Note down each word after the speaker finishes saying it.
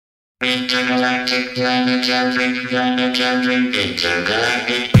Intergalactic, planetary, intergalactic,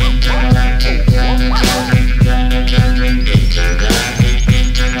 intergalactic, planetary, intergalactic,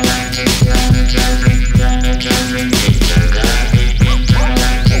 intergalactic, planetary,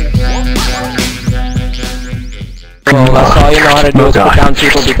 Well, that's all you know how to do is put down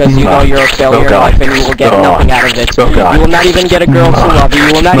people because you know you're a failure in life and you will get nothing out of it. You will not even get a girl to love you.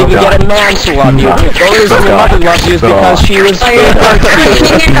 You will not even get a man to love you. The only reason your mother loves you is because she was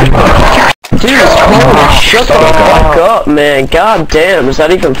Dude, holy shut the fuck up, man. God damn, is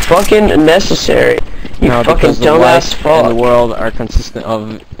that even fucking necessary? You fucking dumbass fuck. In the world are consistent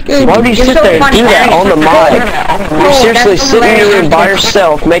of... Why would you sit there and do that on the mic? You're seriously sitting here by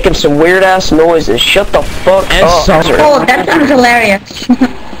yourself making some weird ass noises. Shut the fuck up. Oh, that sounds hilarious.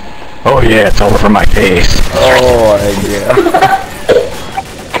 Oh yeah, it's all over my face. Oh yeah.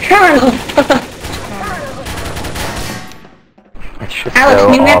 Alex,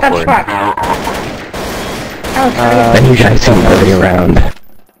 meet me at that truck. Alex, Then you guys seem really around.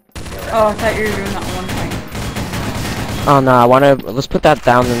 Oh, I thought you were doing that one thing. Oh no, let's put that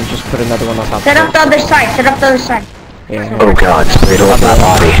down and just put another one on top. set up the other side, set up the other side. Yeah. Oh god, spray it all over my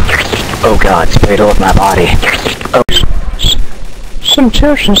body. Oh god, spray it all over my body. Oh. Some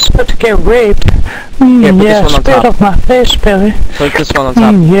children's about to get raped. Here, put Yeah, this one on spray it top. off my face, Billy. Put this one on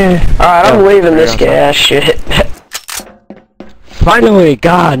top. Yeah. Alright, I'm leaving this gay ass shit. Finally,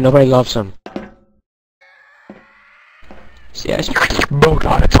 God, nobody loves him. Yes. Oh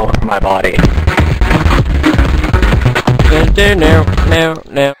god, it's all over my body.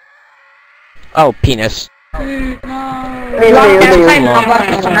 No. Oh, penis. Right?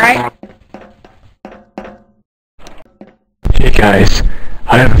 Hey guys,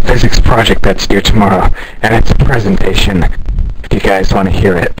 I have a physics project that's due tomorrow, and it's a presentation. If you guys want to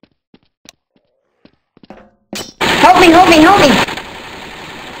hear it. Help me, help me, help me!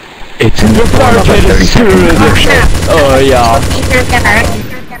 It's in the form of a 30-second commercial. Oh yeah.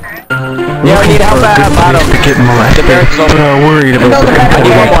 Yeah, we need help at bottom. Getting molested, but are worried about the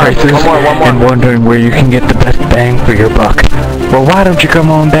competitive prices and wondering where you can get the best bang for your buck. Well, why don't you come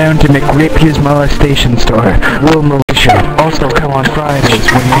on down to McRapier's Molestation Store, Will Militia. Also come on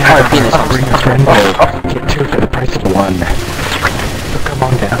Fridays when you have bring a friend over. Get two for the price of one. So come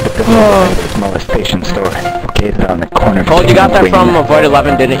on down to Bill's Molestation Store, located on the corner. Cole, you got that from Void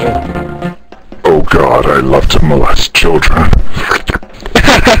 11, didn't you? Oh god, I love to molest children.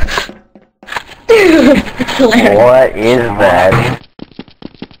 What is that?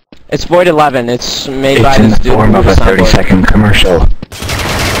 It's Void 11. It's made by It's in this the dude. form of a Soundboard. 30-second commercial.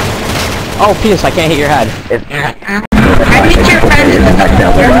 Oh, penis! I can't hit your head. I think your friends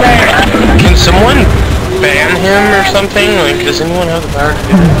Can someone ban him or something? Like, does anyone have the power to do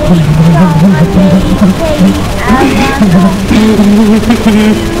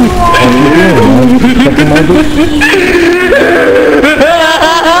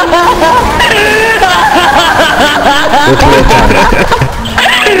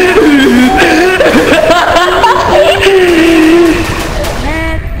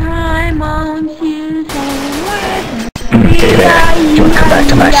Hey there, do you want to come back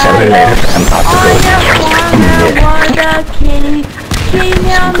to my cellar later for some popsicles? Some good talk.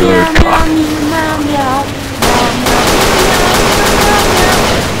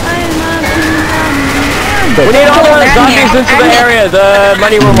 We need all the zombies into the area. The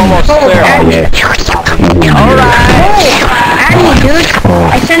money room almost clear. Oh yeah. Alright! Annie, dude!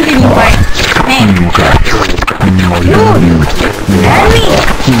 I sent you an invite. Hey! Dude! Annie!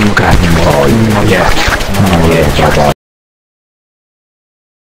 Oh yeah. Oh yeah.